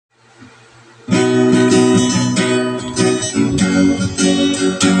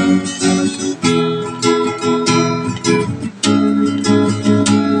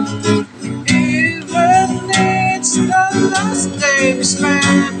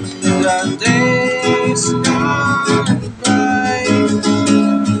the days gone by.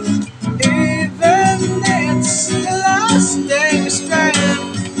 Even it's the last day we spend,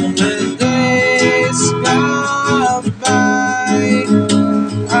 the days gone by.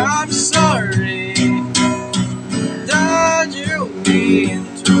 I'm sorry that you mean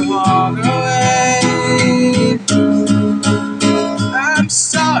to walk away. I'm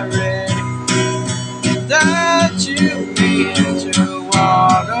sorry that you mean to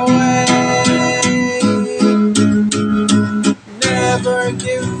walk away. Never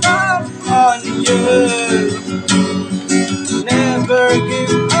give up on you. Never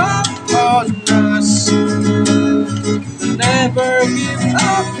give up on us. Never give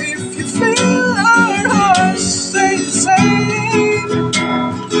up if you feel our hearts stay the same.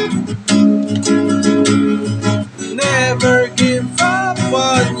 Never give up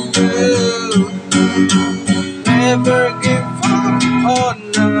on you. Never give up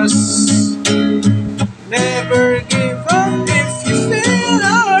on us. Never give up if you feel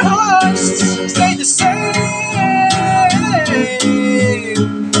our hearts stay the same.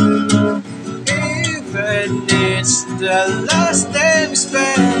 Even it's the last day we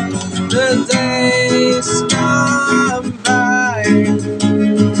spend, the days come by.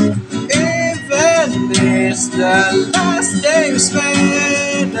 Even it's the last day we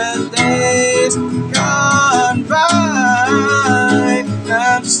spend, the days gone by.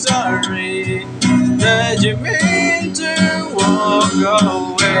 I'm sorry that you mean to walk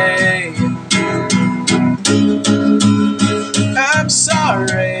away. I'm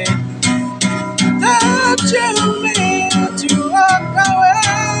sorry that you mean to walk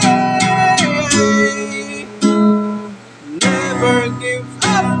away. Never give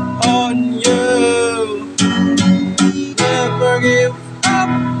up on you. Never give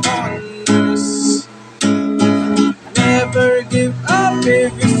up on us. Never give up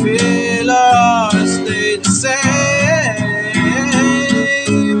if you feel lost, stay the same.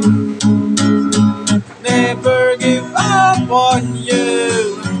 Never give up on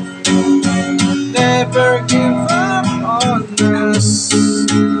you. Never give up on us.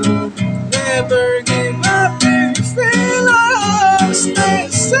 Never give up if you feel lost, stay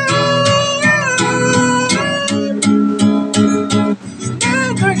the same.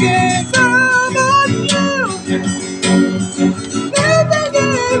 Never give up on you. Never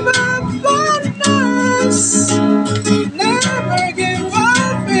give up on us. Never give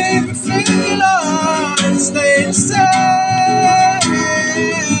up if you feel lost, stay the same.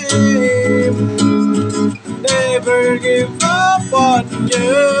 Never give up on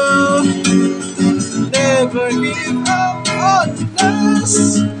you. Never give up on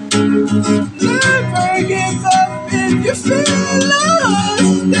us. Never give